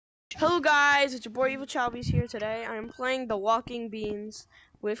Hello guys, it's your boy Evil Chalbies here today. I am playing The Walking Beans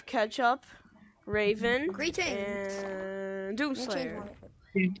with Ketchup, Raven, and Doomslayer.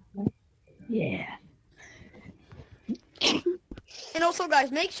 Yeah. And also,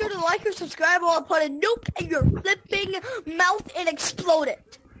 guys, make sure to like or subscribe while I put a nuke in your flipping mouth and explode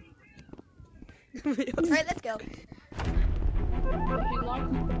it. Alright, let's go.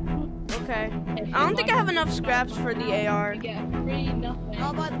 Okay. I don't think I have enough scraps for the AR.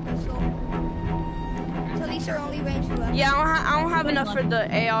 I'll buy the pistol. So these are only range weapons. Yeah, I don't have enough for the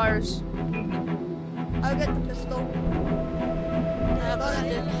ARs. I'll get the pistol.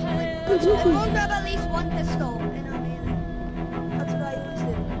 Everyone grab at least one pistol and a melee. That's what I used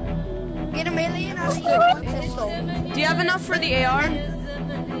to. Get a melee and at least one pistol. Do you have enough for the AR?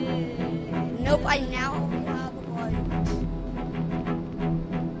 Nope, I now only have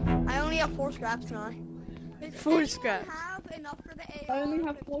I only have 4 scraps now. 4 scraps. Have enough for the AR. I only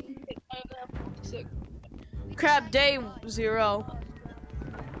have 46. Crap, day 0.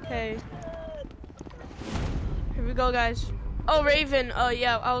 Okay. Here we go, guys. Oh, Raven.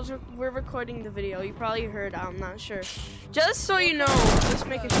 Yeah, we're recording the video. You probably heard. I'm not sure. Just so you know, just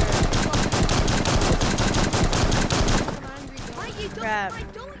making sure. Crap.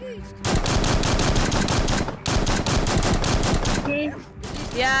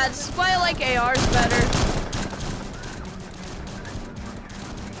 Yeah, this is why I like ARs better.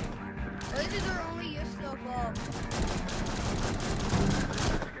 These are only your stuff up.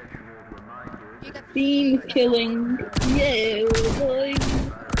 Bean killing. Yeah, boy.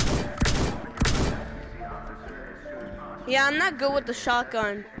 Yeah, I'm not good with the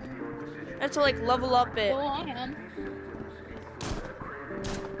shotgun. I have to like level up it. Well, I am.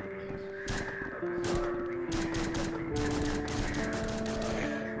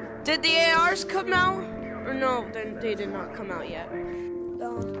 Did the ARs come out? Or no, they did not come out yet.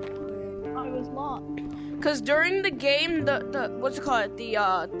 No. I was locked. Cause during the game, the what's it called? The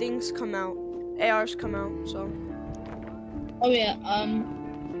things come out. ARs come out. So. Oh yeah. I'm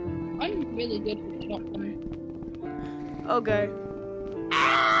really good with shotgun. Okay.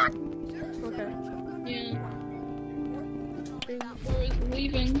 Okay. Yeah. Where is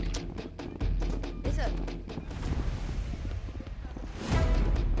leaving? Is it?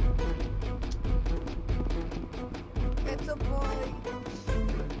 It's a boy.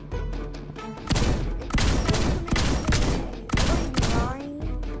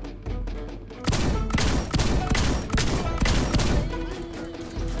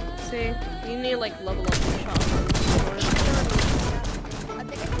 See, you need to like level up the shotgun. I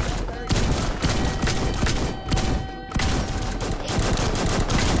think it's 30.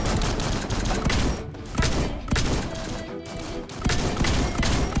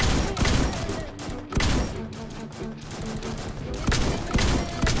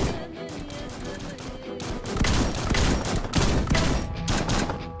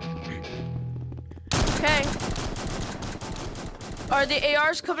 Okay. Are the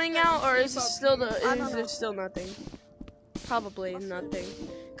ARs coming out, or is it still nothing? Probably nothing.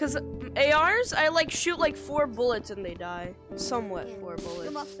 Cause ARs, I like shoot like 4 bullets and they die. Somewhat 4 The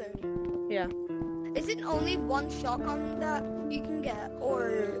bullets. mustard. Yeah. Is it only one shotgun that you can get,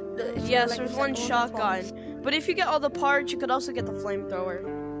 or Yes, there's one shotgun. But if you get all the parts, you could also get the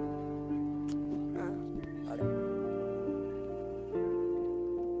flamethrower.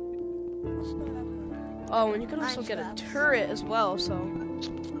 Oh, and you can also get a turret as well, so.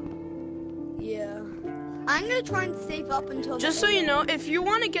 Yeah. I'm gonna try and save up until. Just so you know, if you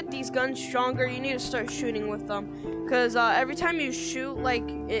want to get these guns stronger, you need to start shooting with them. Cause every time you shoot, like,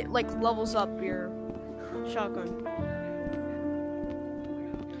 it like levels up your shotgun.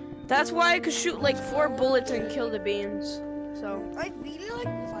 That's why I could shoot like 4 bullets and kill the beans. So. I really like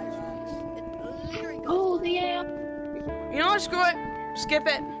this ice. Oh, yeah. You know what? Screw it. Skip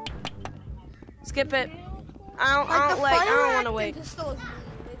it. Skip it. I don't want to wait.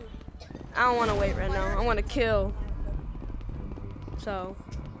 I don't want to wait right now. I want to kill. So.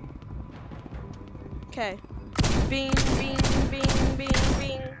 Okay. Bean, bean, bean, bean,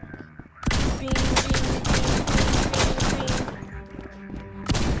 bean. Bean, bean, bean, bean, bean.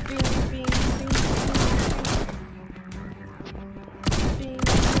 Bean, bean, bean, bean. Bean, bean,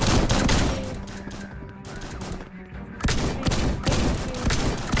 bean.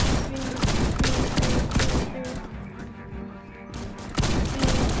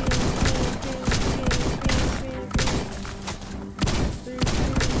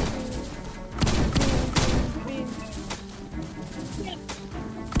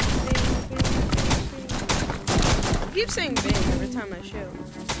 I keep saying bing every time I shoot.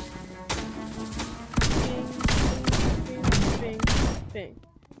 Bing, bing, bing, bing.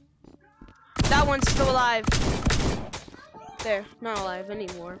 That one's still alive. There, not alive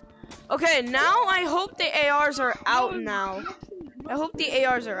anymore. Okay, now I hope the ARs are out now. I hope the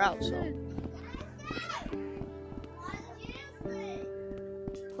ARs are out, so.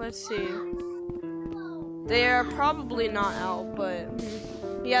 Let's see. They are probably not out, but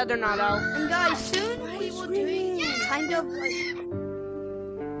yeah, they're not out. And guys, soon we will do kind of like.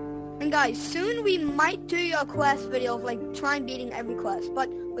 And guys, soon we might do a quest video of like trying beating every quest, but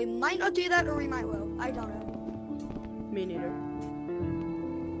we might not do that or we might will. I don't know. Me neither.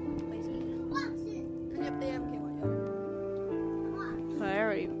 Yep, the MK one, yep. I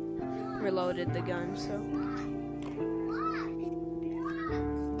already reloaded the gun, so.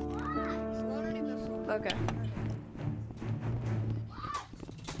 Okay.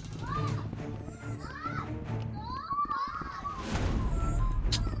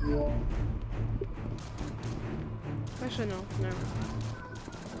 Actually, no.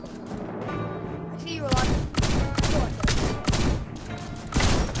 I see you a lot.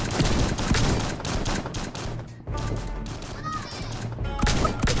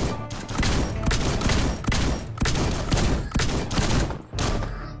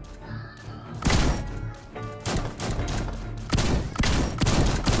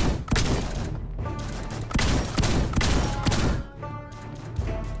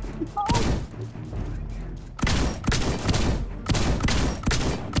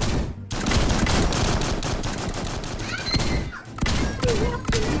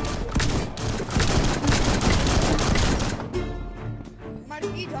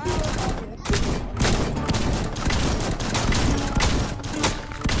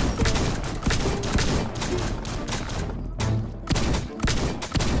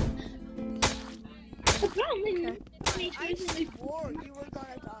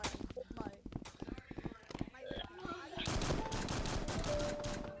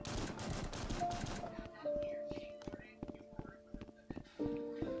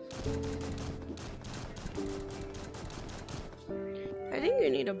 I think you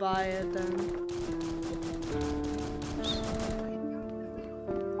need to buy it then.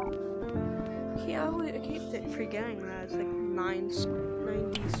 Yeah, I keep forgetting that it's like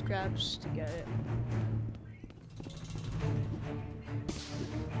 90 scraps to get it.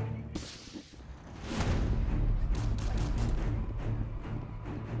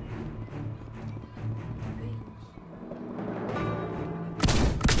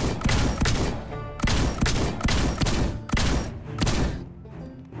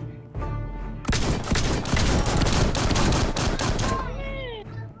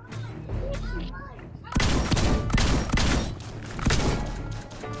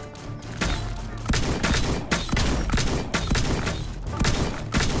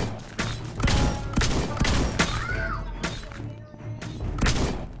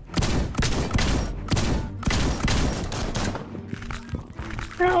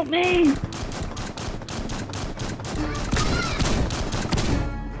 Help me!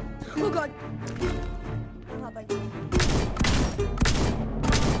 Oh god! How about you?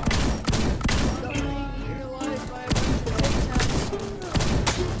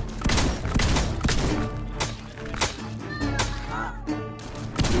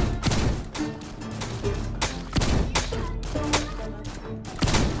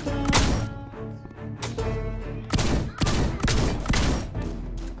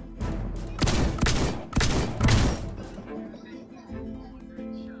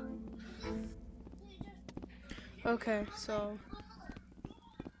 Okay, so.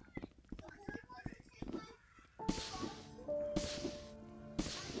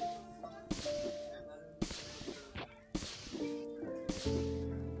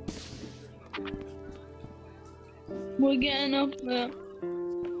 We're getting up there.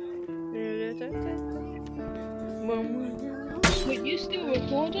 Wait, you still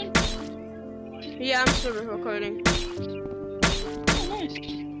recording? Yeah, I'm still recording. Oh, nice.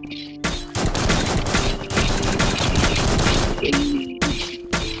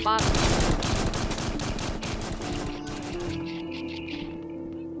 Bot.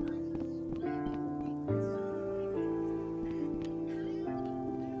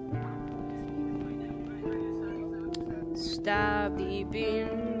 Stab the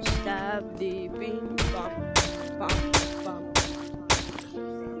beans, stab the beans, bum, bum, bum.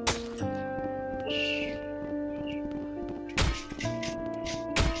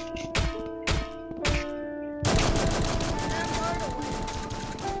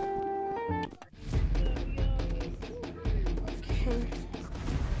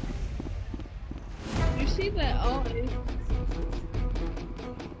 You see their eyes?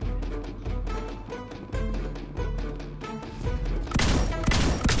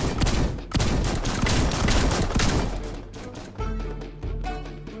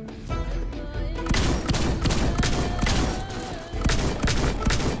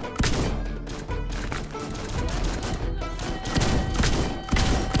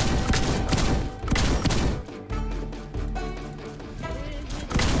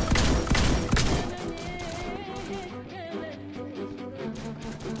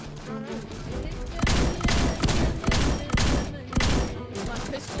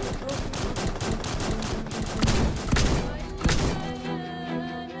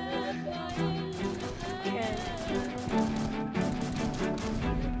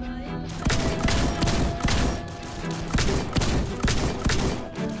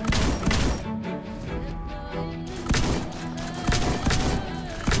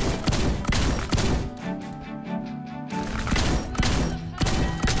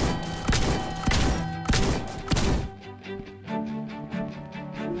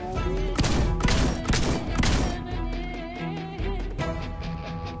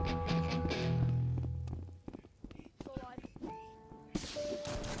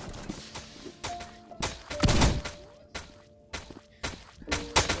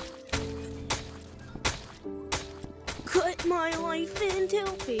 Cut my life into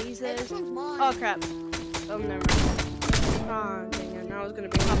pieces. Hey, this one's mine. Oh crap. Oh, never mind. Oh, dang it. Now it's gonna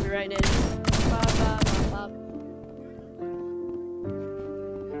be copyrighted. Ba, ba, ba, ba.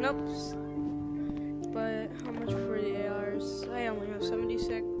 Nope. But how much for the ARs? I only have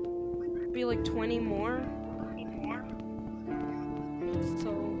 76. Be like 20 more.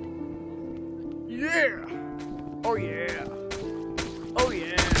 So. Yeah! Oh yeah! Oh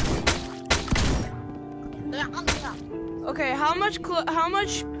yeah! Okay, how much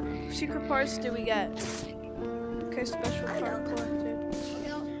secret parts do we get? Okay, special part collected.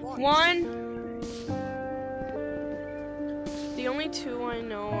 One. The only two I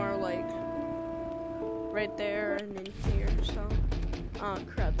know are like right there and in here, so. Oh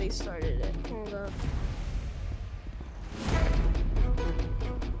crap, they started it. Hold up.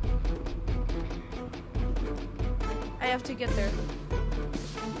 I have to get there.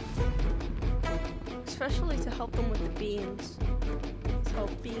 Especially to help them with the beans. So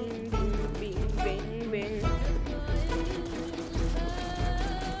bean, bean, bean, bean, bean.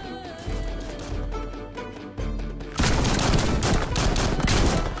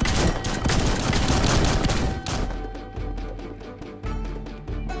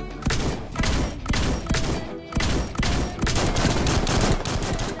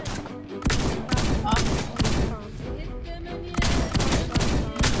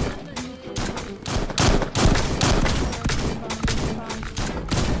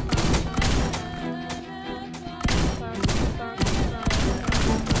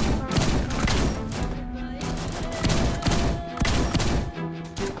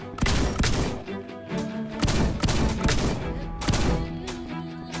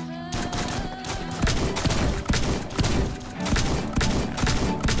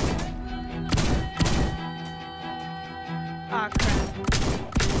 Ah, crap.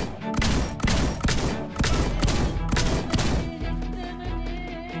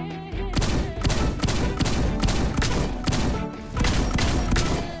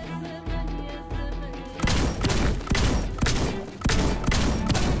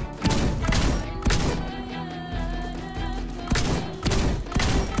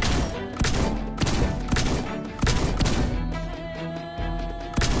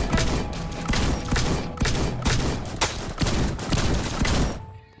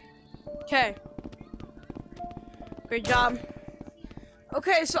 Okay. Great job.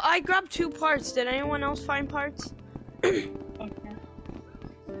 Okay, so I grabbed 2 parts. Did anyone else find parts? Okay.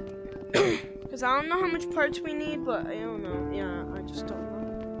 Because I don't know how much parts we need, but I don't know. Yeah, I just don't know.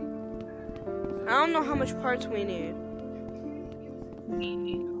 I don't know how much parts we need.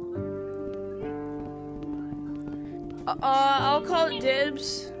 I'll call it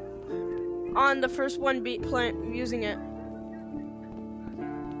dibs on the first one using it.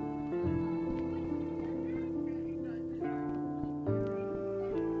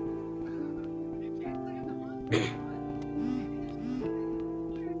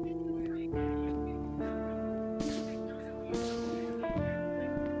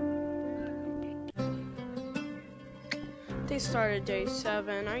 They started day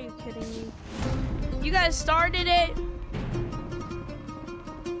 7. Are you kidding me? You guys started it?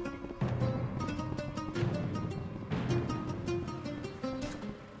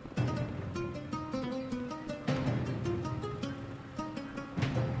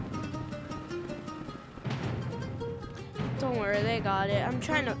 Don't worry, they got it. I'm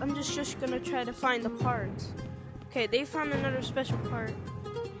just gonna try to find the parts. Okay, they found another special part.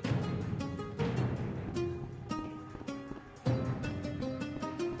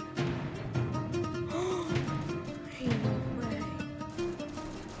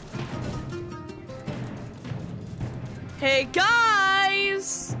 Hey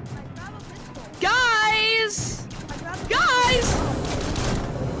guys! Guys! Guys!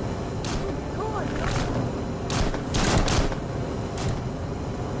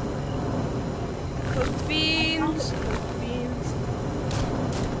 Cooked beans. Cooked beans.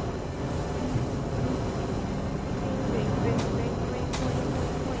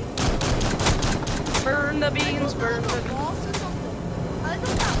 just burned a it. boss or something. I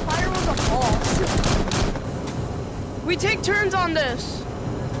thought that fire was a boss. We take turns on this.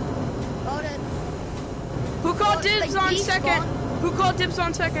 Got it. Who called dibs like on these second? spawn- Who called dibs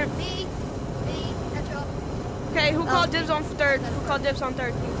on second? Me, catch up. Okay, who called dibs on third? Who called dibs on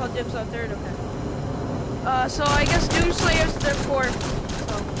third? You called dibs on third, okay. So I guess Doomslayer's the fourth.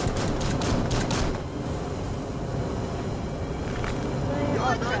 So. No, Oh,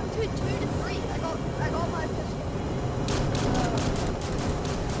 I got crap. 2 to 3. I got my pistol.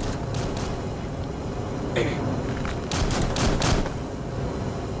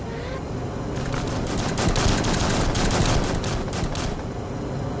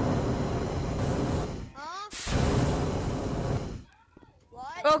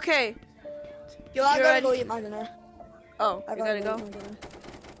 What? Okay. Yo, I You're gotta ready? go eat my dinner. Oh, I you gotta eat go? my dinner.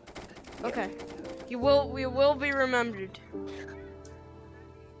 Okay. We will be remembered.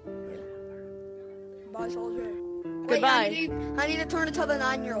 Bye, soldier. Goodbye. Wait, I need to turn it to the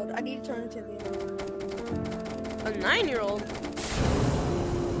 9-year-old. I need to turn it to the A 9-year-old?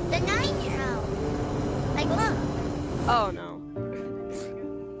 The 9-year-old. Like, look. Oh no.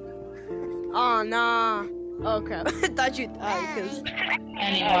 Oh nah. Oh crap. I thought you died because.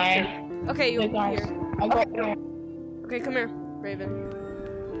 Anyway, Okay, you hey guys, here. I got here. Okay, come here, Raven.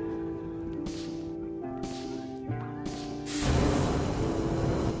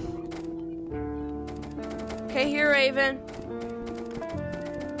 Okay, here, Raven.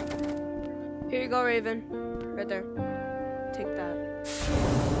 Here you go, Raven. Right there. Take that.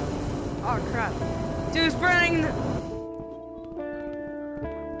 Oh crap. Dude's burning.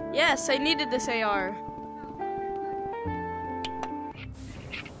 Yes, I needed this AR.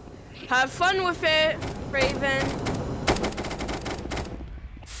 Have fun with it, Raven.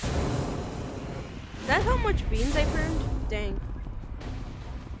 That's how much beans I burned? Dang.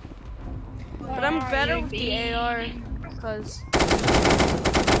 But I'm better with the AR, because...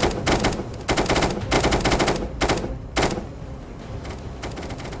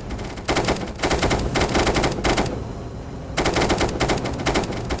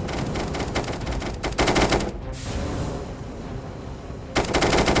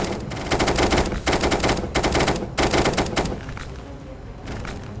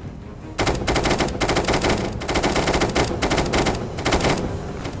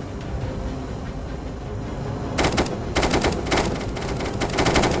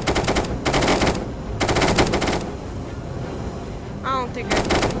 I don't think I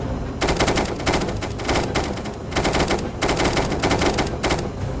can.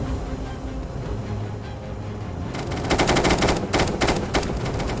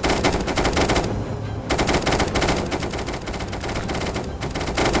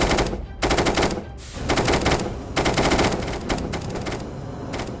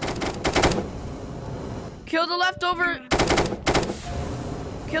 Kill the leftover.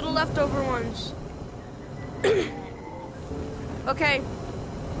 Kill the leftover ones. Okay.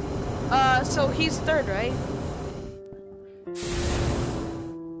 So he's third, right?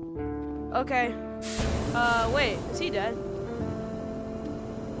 Okay. Wait, is he dead?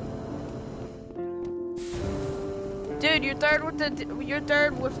 Dude, you're third with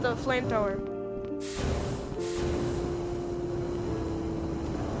the flamethrower.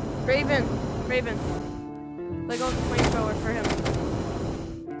 Raven. Let go of the flamethrower for him.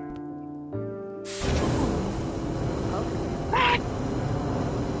 Okay.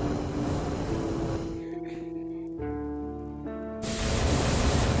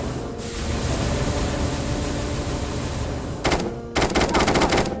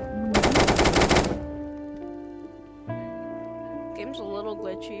 Game's a little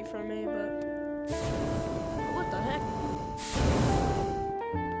glitchy for me, but what the heck?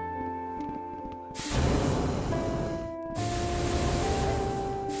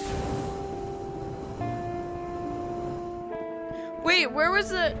 Wait, where was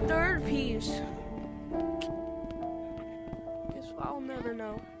the third piece? Guess I'll never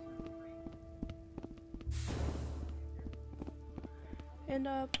know. End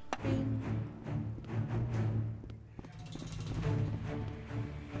up being...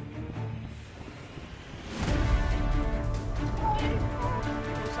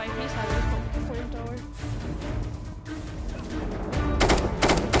 Looks like he's having a flamethrower.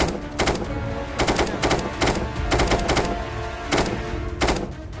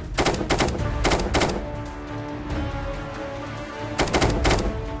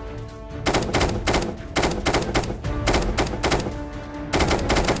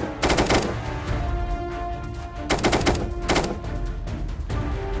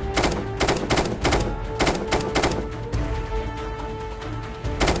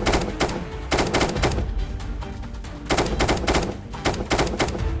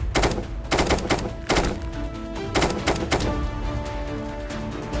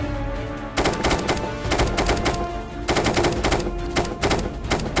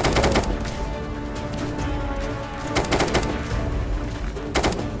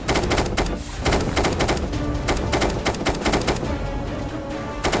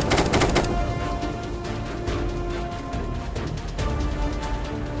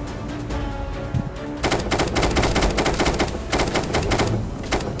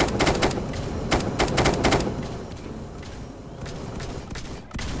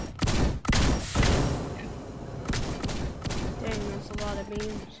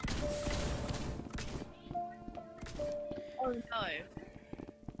 memes. Oh no.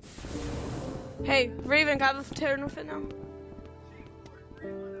 Hey, Raven, can I have a turn with it now?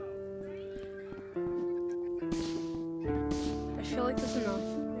 I feel like that's enough.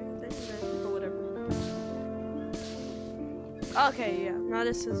 Or whatever. Okay, yeah. Now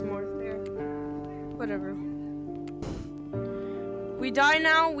this is more fair. Whatever. We die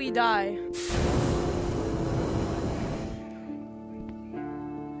now, we die.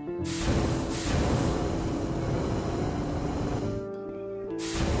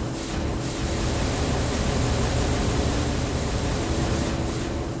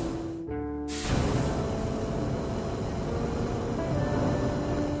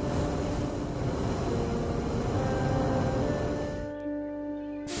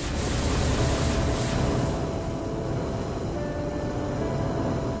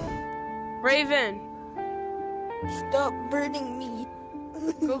 Raven, Stop burning me.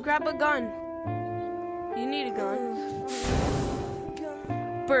 go grab a gun. You need a gun.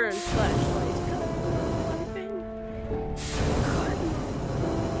 Burn flashlight.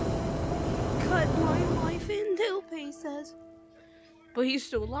 Cut my life into pieces. But he's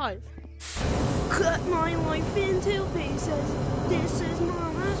still alive. Cut my life into pieces. This is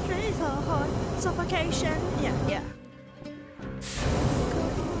my last trace of heart suffocation. Yeah.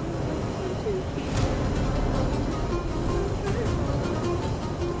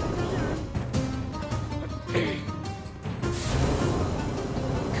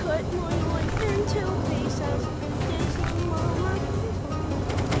 Cut my life into pieces. This is my last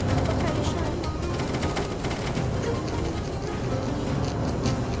suffocation.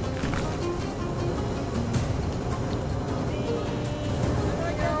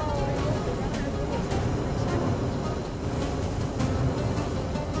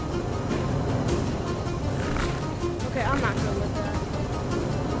 Okay, I'm not good with that.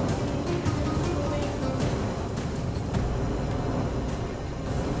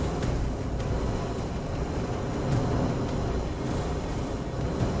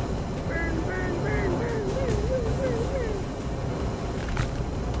 Burn, burn, burn, burn, burn, burn, burn, burn.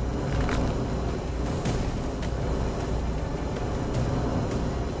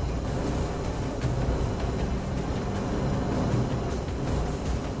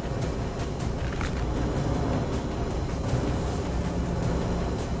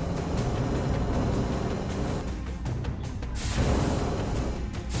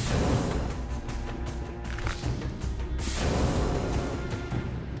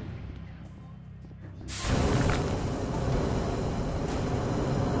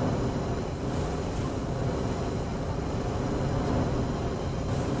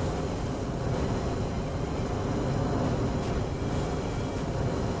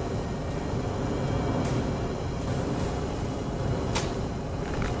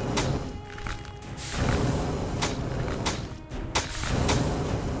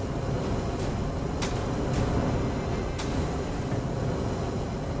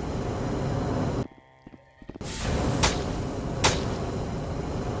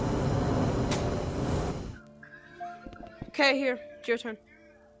 Okay, here, it's your turn.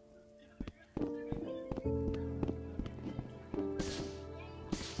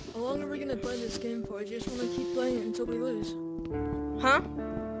 How long are we gonna play this game for? Do you just want to keep playing it until we lose? Huh?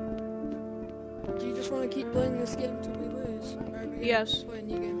 Do you just want to keep playing this game until we lose? Or are we gonna Yes. play a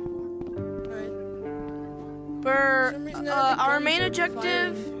new game? Alright. For some reason, I don't think our guns main are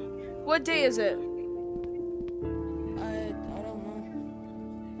objective, what day is it? I don't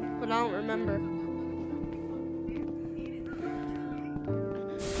know. But I don't remember.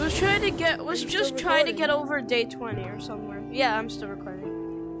 Let's just try to get over day 20 or somewhere. Yeah, I'm still recording.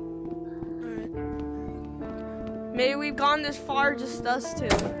 Alright. Maybe we've gone this far, just us two.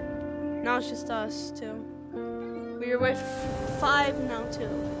 Now it's just us two. We were with 5, now 2.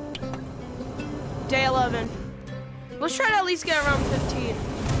 Day 11. Let's try to at least get around 15.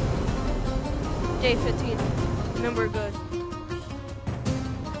 Day 15. And then we're good.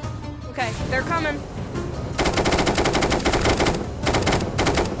 Okay, they're coming.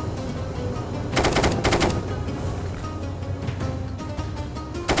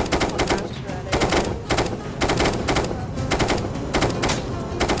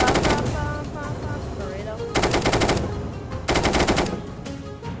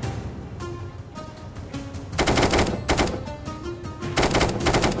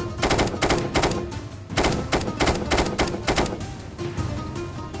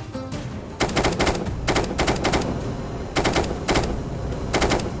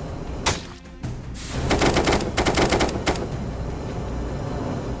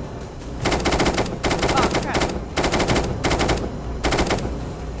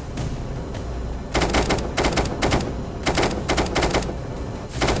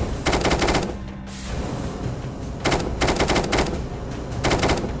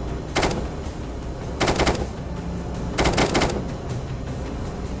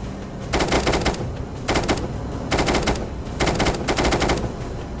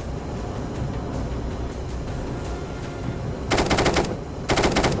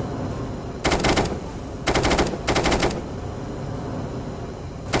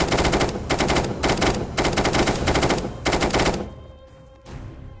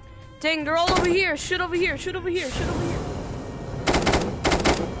 here, shoot over here, shoot over here, shoot over here.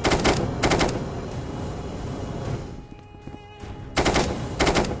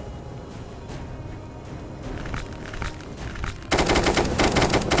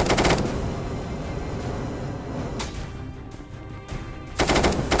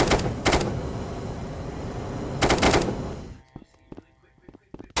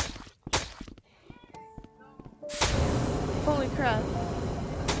 Holy crap.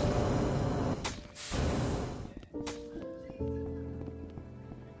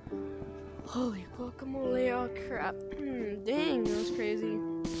 Holy guacamole, oh crap. Dang, that was crazy.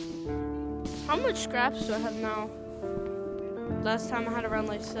 How much scraps do I have now? Last time I had around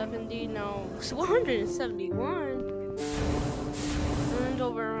like 70, no, 171. And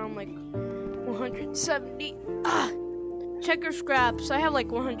over around like 170. Ah! Check your scraps, I have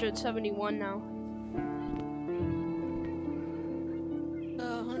like 171 now.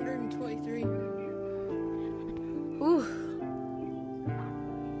 123. Ooh.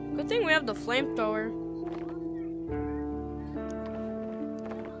 Good thing we have the flamethrower.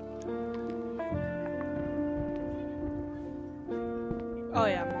 Oh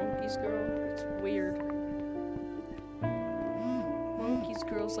yeah, Monkey's girl. It's weird. Monkey's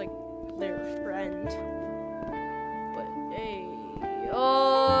girl's like their friend. But hey,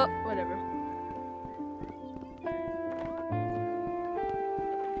 whatever.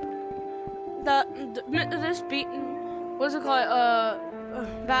 This beaten, what's it called? Oh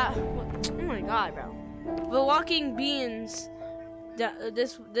my god, bro. TheWalkingBeans.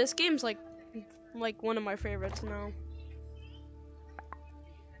 This game's like one of my favorites now.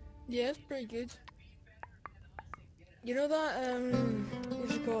 Yeah, it's pretty good. You know that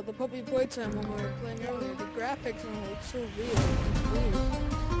what's it called? The puppy playtime when we were playing earlier. The graphics are like so real. It's weird.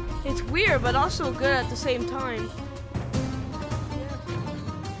 It's weird, but also good at the same time.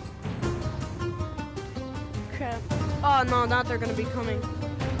 Crap. Oh no, now they're gonna be coming.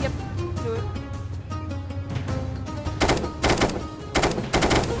 Yep, do it.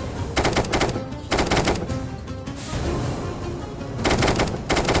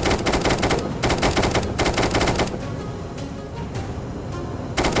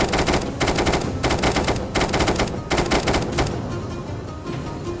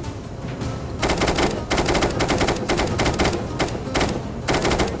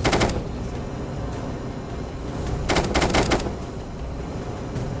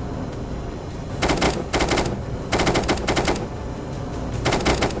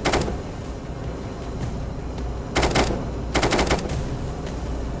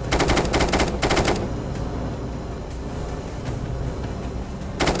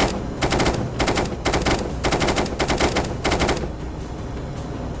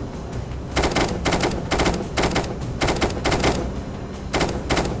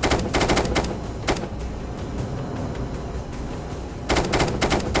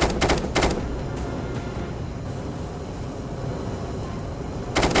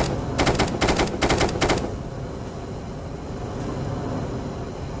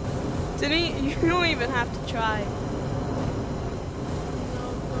 You don't even have to try.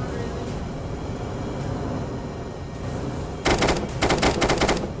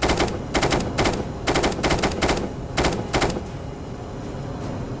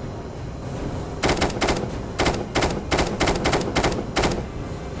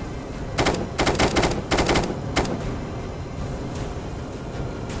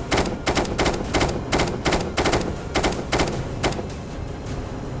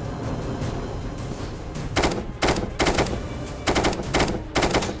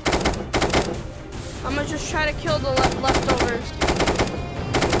 I'm gonna just try to kill the leftovers.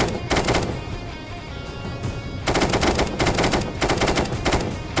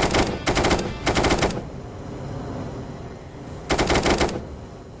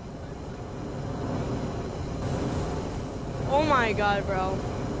 Oh my god, bro.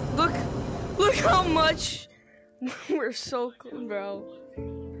 Look how much we're so cool, bro.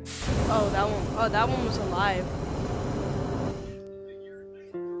 Oh, that one was alive.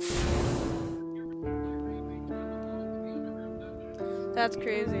 That's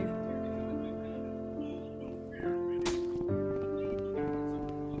crazy.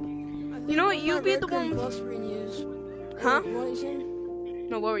 You know what? You be the one. Huh?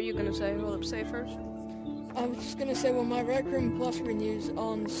 No, what were you gonna say? Hold up, say first. I was just gonna say, well, my Rec Room Plus renews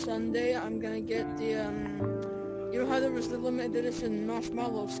on Sunday. I'm gonna get the you know how there was the limited edition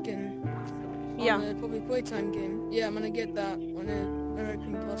marshmallow skin on the public playtime game? Yeah, I'm gonna get that when the Rec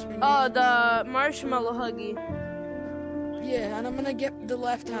Room Plus renews. Oh, the marshmallow huggy. Yeah, and I'm gonna get the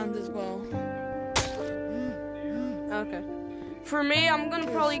left hand as well. Okay. For me, I'm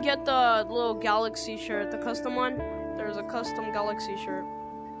gonna probably get the little galaxy shirt, the custom one. There's a custom galaxy shirt.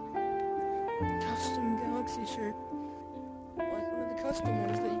 Custom galaxy shirt. Like one of the custom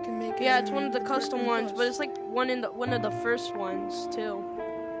ones that you can make. Yeah, it's one of the custom ones, but it's like one of the first ones too.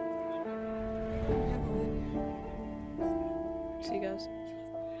 See you guys.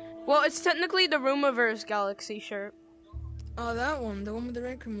 Well, it's technically the Rumoverse galaxy shirt. Oh, that one, the one with the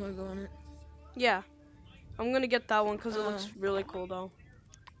recroom logo on it. Yeah, I'm gonna get that one because it looks really cool though.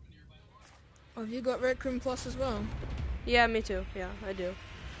 Oh, have you got recroom plus as well? Yeah, me too. Yeah, I do.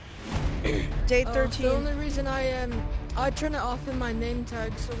 Day 13. The only reason I turn it off in my name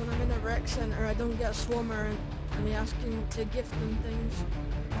tag, so when I'm in a rec center, I don't get a swarmer and me asking to gift them things.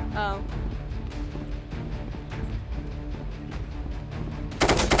 Oh.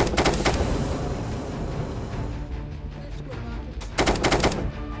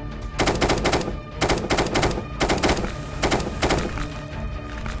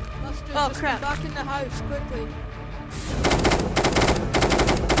 Oh crap! Get back in the house quickly.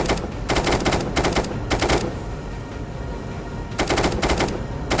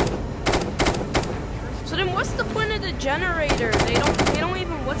 So then, what's the point of the generator? They don't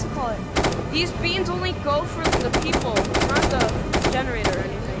even what's it called? These beans only go for the people, not the generator or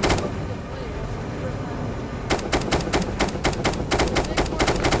anything.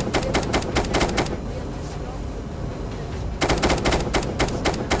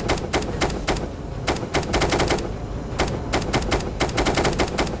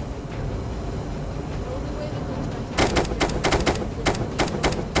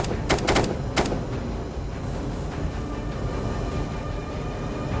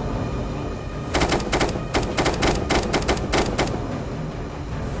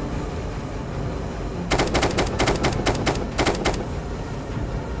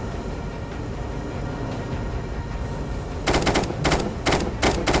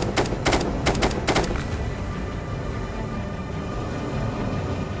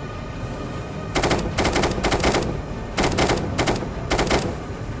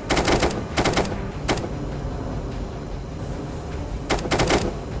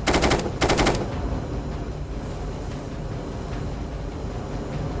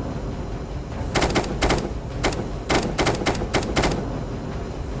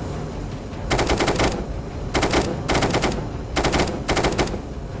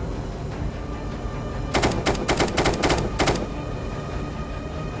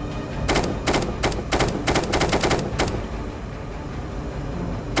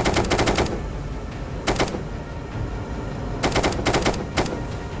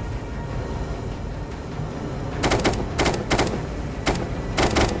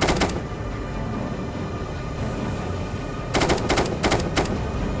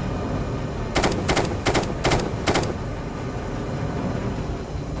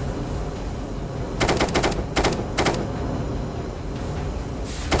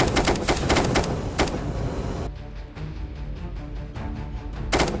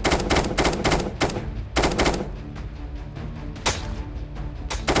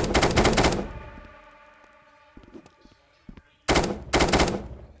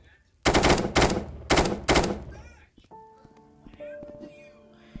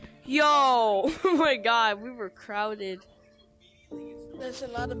 Yo, oh my god, we were crowded. There's a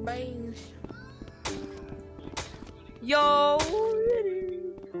lot of beans. Yo.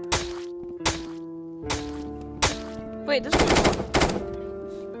 Wait, this one.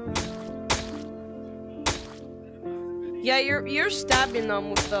 Yeah, you're stabbing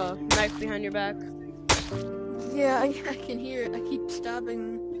them with the knife behind your back. Yeah, I can hear it. I keep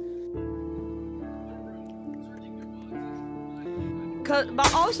stabbing.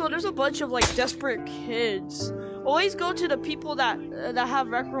 But also, there's a bunch of like desperate kids. Always go to the people that have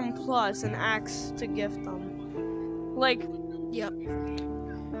Rec Room Plus and ask to gift them. Like, yep.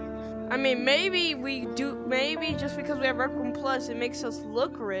 I mean, maybe just because we have Rec Room Plus, it makes us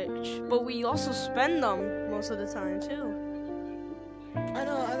look rich, but we also spend them most of the time too. I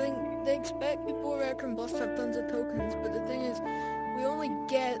know. I think they expect people with Rec Room Plus to have tons of tokens, but the thing is, we only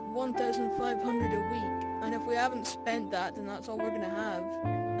get 1,500 a week. And if we haven't spent that, then that's all we're gonna have.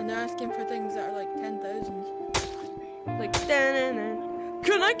 And they're asking for things that are like 10,000. Like,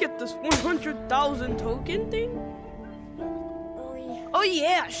 can I get this 100,000 token thing? Oh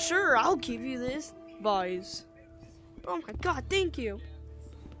yeah, sure, I'll give you this. Boys. Oh my god, thank you.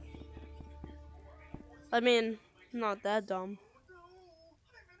 I mean, not that dumb.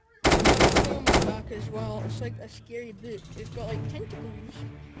 On my back as well. It's like a scary boot. It's got like tentacles.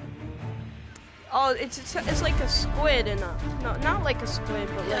 Oh, it's like a squid and no, not like a squid,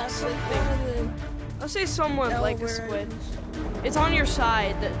 but yeah, like something. Let's say someone like a squid. It's on your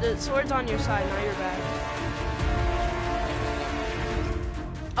side. The sword's on your side, not your back.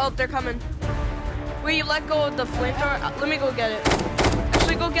 Oh, they're coming. Wait, you let go of the flamethrower? Let me go get it.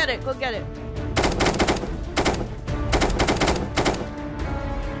 Actually, go get it. Go get it.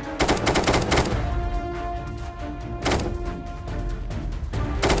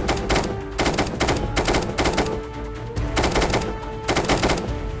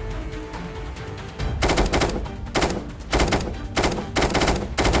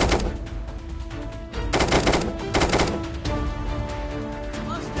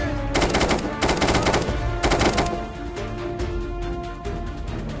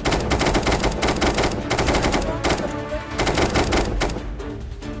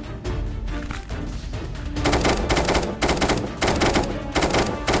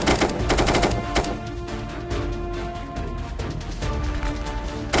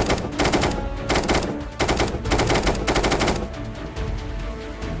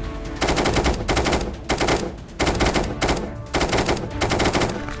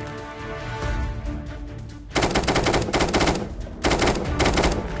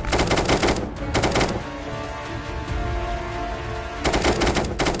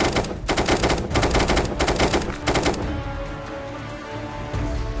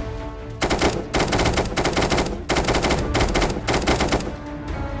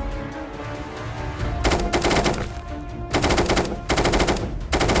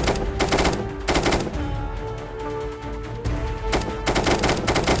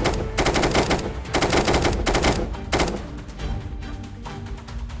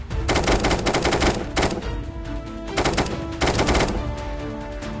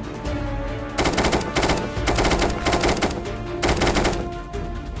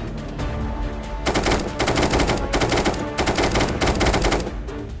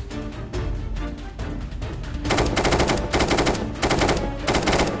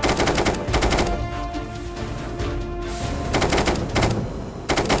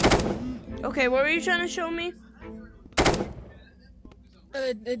 Okay, what were you trying to show me?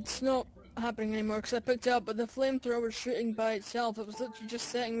 It's not happening anymore because I picked it up, but the flamethrower was shooting by itself. It was literally just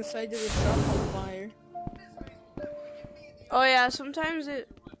setting the side of the truck on fire. Oh yeah, sometimes it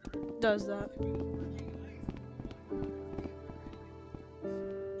does that.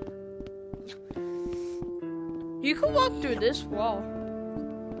 You could walk through this wall.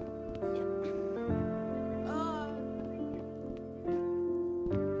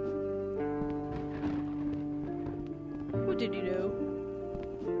 What did you do?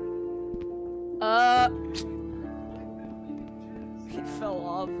 He fell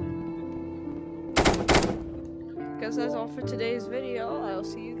off. Guess that's all for today's video. I'll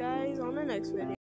see you guys on the next video.